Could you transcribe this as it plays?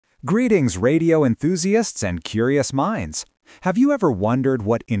Greetings, radio enthusiasts and curious minds. Have you ever wondered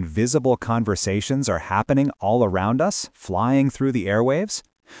what invisible conversations are happening all around us, flying through the airwaves?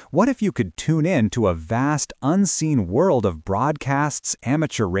 What if you could tune in to a vast, unseen world of broadcasts,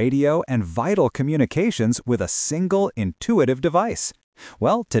 amateur radio, and vital communications with a single, intuitive device?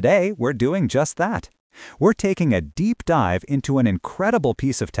 Well, today we're doing just that. We're taking a deep dive into an incredible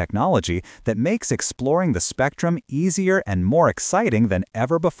piece of technology that makes exploring the spectrum easier and more exciting than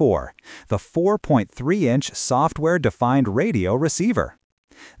ever before: the 4.3-inch software-defined radio receiver.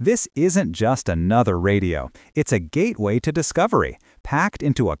 This isn't just another radio, it's a gateway to discovery, packed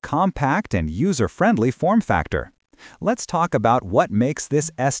into a compact and user-friendly form factor. Let's talk about what makes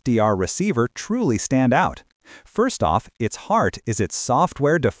this SDR receiver truly stand out. First off, its heart is its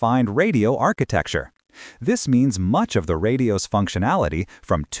software-defined radio architecture. This means much of the radio's functionality,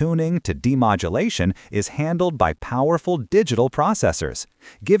 from tuning to demodulation, is handled by powerful digital processors,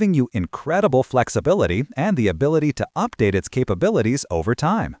 giving you incredible flexibility and the ability to update its capabilities over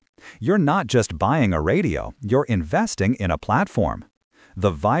time. You're not just buying a radio, you're investing in a platform.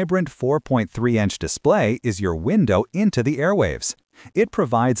 The vibrant 4.3-inch display is your window into the airwaves. It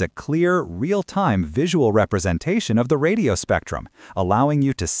provides a clear, real-time visual representation of the radio spectrum, allowing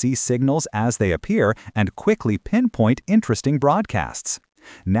you to see signals as they appear and quickly pinpoint interesting broadcasts.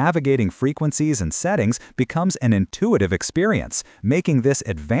 Navigating frequencies and settings becomes an intuitive experience, making this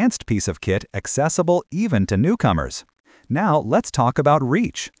advanced piece of kit accessible even to newcomers. Now let's talk about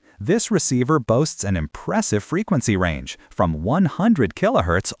reach. This receiver boasts an impressive frequency range, from 100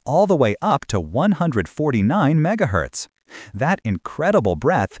 kHz all the way up to 149 MHz. That incredible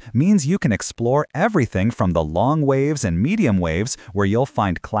breadth means you can explore everything from the long waves and medium waves, where you'll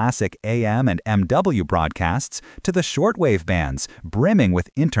find classic AM and MW broadcasts, to the shortwave bands, brimming with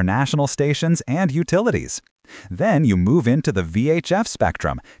international stations and utilities. Then you move into the VHF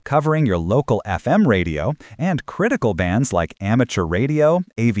spectrum, covering your local FM radio, and critical bands like amateur radio,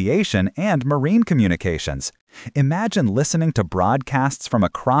 aviation, and marine communications. Imagine listening to broadcasts from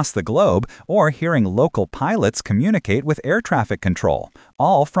across the globe or hearing local pilots communicate with air traffic control,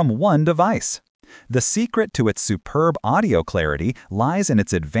 all from one device. The secret to its superb audio clarity lies in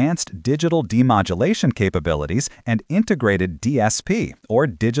its advanced digital demodulation capabilities and integrated DSP, or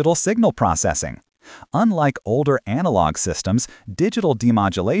digital signal processing. Unlike older analog systems, digital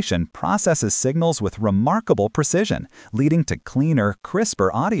demodulation processes signals with remarkable precision, leading to cleaner,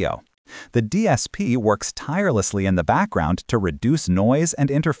 crisper audio. The DSP works tirelessly in the background to reduce noise and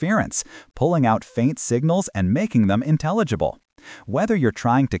interference, pulling out faint signals and making them intelligible. Whether you're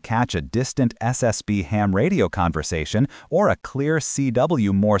trying to catch a distant SSB ham radio conversation or a clear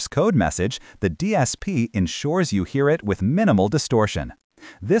CW Morse code message, the DSP ensures you hear it with minimal distortion.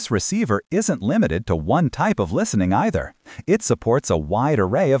 This receiver isn't limited to one type of listening either. It supports a wide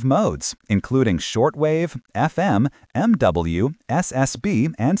array of modes, including shortwave, FM, MW,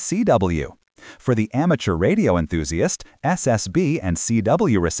 SSB, and CW. For the amateur radio enthusiast, SSB and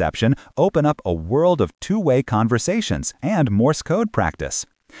CW reception open up a world of two-way conversations and Morse code practice.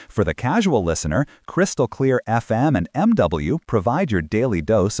 For the casual listener, crystal-clear FM and MW provide your daily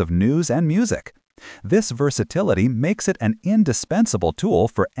dose of news and music. This versatility makes it an indispensable tool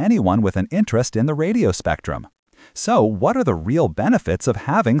for anyone with an interest in the radio spectrum. So, what are the real benefits of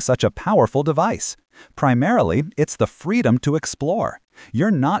having such a powerful device? Primarily, it's the freedom to explore. You're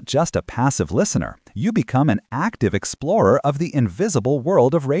not just a passive listener, you become an active explorer of the invisible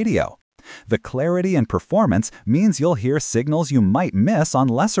world of radio. The clarity and performance means you'll hear signals you might miss on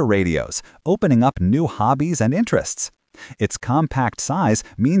lesser radios, opening up new hobbies and interests. Its compact size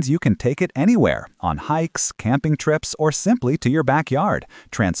means you can take it anywhere, on hikes, camping trips, or simply to your backyard,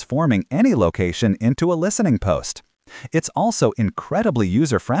 transforming any location into a listening post. It's also incredibly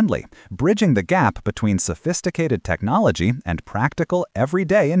user-friendly, bridging the gap between sophisticated technology and practical,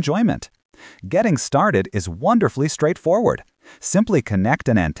 everyday enjoyment. Getting started is wonderfully straightforward. Simply connect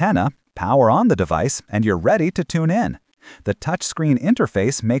an antenna, power on the device, and you're ready to tune in. The touchscreen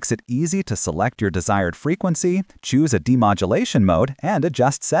interface makes it easy to select your desired frequency, choose a demodulation mode, and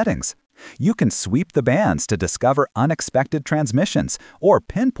adjust settings. You can sweep the bands to discover unexpected transmissions or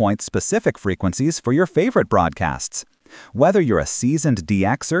pinpoint specific frequencies for your favorite broadcasts. Whether you're a seasoned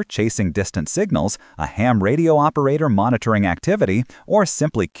DXer chasing distant signals, a ham radio operator monitoring activity, or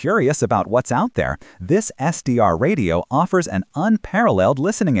simply curious about what's out there, this SDR radio offers an unparalleled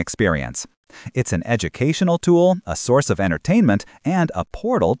listening experience. It's an educational tool, a source of entertainment, and a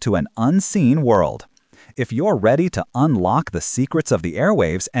portal to an unseen world. If you're ready to unlock the secrets of the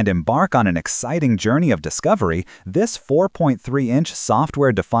airwaves and embark on an exciting journey of discovery, this 4.3-inch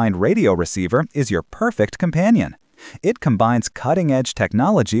software-defined radio receiver is your perfect companion. It combines cutting-edge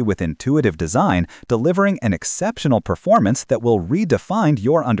technology with intuitive design, delivering an exceptional performance that will redefine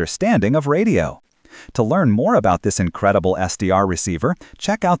your understanding of radio. To learn more about this incredible SDR receiver,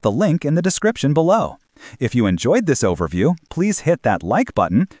 check out the link in the description below. If you enjoyed this overview, please hit that like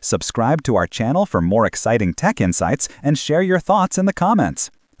button, subscribe to our channel for more exciting tech insights, and share your thoughts in the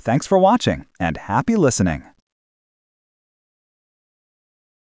comments. Thanks for watching, and happy listening.